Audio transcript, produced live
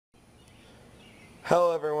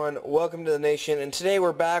Hello everyone, welcome to the nation, and today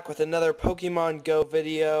we're back with another Pokemon Go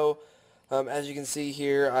video. As you can see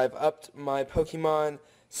here, I've upped my Pokemon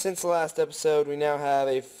since the last episode. We now have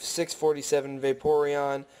a 647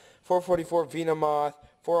 Vaporeon, 444 Venomoth,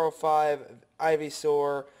 405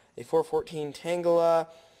 Ivysaur, a 414 Tangela,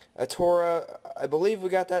 a Tora. I believe we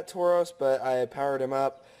got that Tauros, but I powered him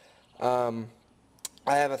up. I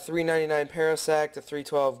have a 399 Parasect, a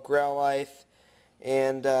 312 Growlithe,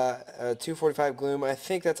 and a 245 Gloom. I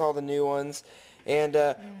think that's all the new ones, and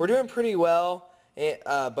we're doing pretty well.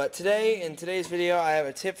 But today, in today's video, I have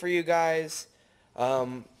a tip for you guys,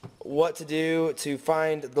 what to do to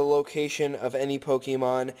find the location of any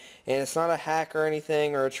Pokemon, and it's not a hack or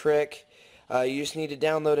anything or a trick. You just need to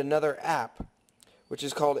download another app, which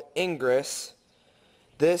is called Ingress.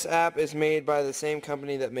 This app is made by the same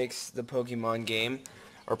company that makes the Pokemon game,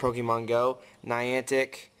 or Pokemon Go,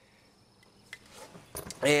 Niantic.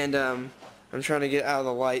 And I'm trying to get out of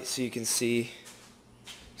the light so you can see,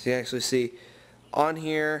 so you actually see. On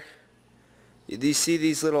here, do you see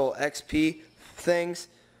these little XP things?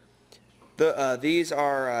 These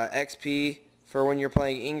are XP for when you're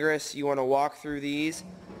playing Ingress. You want to walk through these.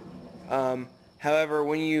 However,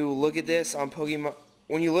 when you look at this on Pokemon,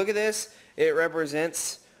 it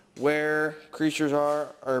represents where creatures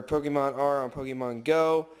are, or Pokemon are on Pokemon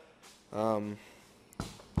Go. I'm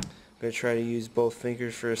going to try to use both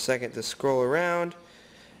fingers for a second to scroll around.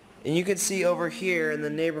 And you can see over here in the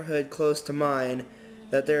neighborhood close to mine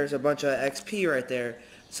that there's a bunch of XP right there.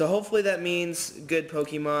 So hopefully that means good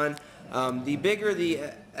Pokemon. The bigger the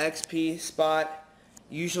XP spot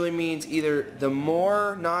usually means either the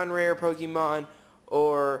more non-rare Pokemon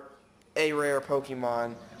or a rare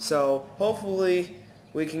Pokemon. So hopefully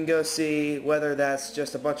we can go see whether that's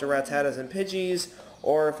just a bunch of Rattatas and Pidgeys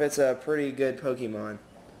or if it's a pretty good Pokemon.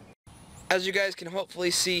 As you guys can hopefully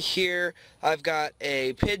see here, I've got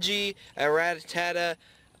a Pidgey, a Rattata,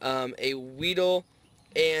 a Weedle,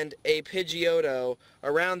 and a Pidgeotto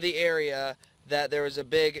around the area that there was a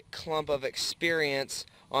big clump of experience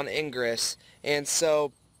on Ingress. And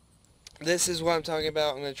so this is what I'm talking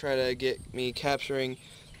about. I'm going to try to get me capturing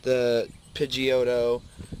the Pidgeotto.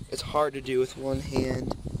 It's hard to do with one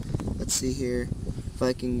hand. Let's see here if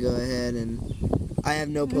I can go ahead, and I have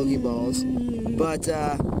no Pokeballs, but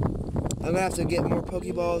I'm going to have to get more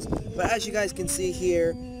Pokeballs. But as you guys can see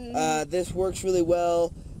here, this works really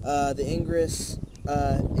well. The Ingress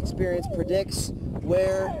experience predicts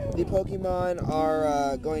where the Pokemon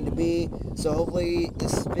are going to be. So hopefully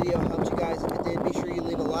this video helped you guys. If it did, be sure you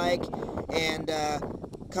leave a like and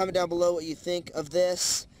comment down below what you think of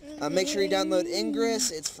this. Make sure you download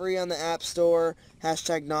Ingress. It's free on the App Store.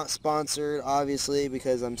 Hashtag not sponsored, obviously,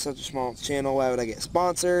 because I'm such a small channel. Why would I get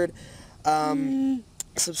sponsored?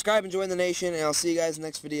 Subscribe and join the nation, and I'll see you guys in the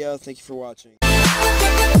next video. Thank you for watching.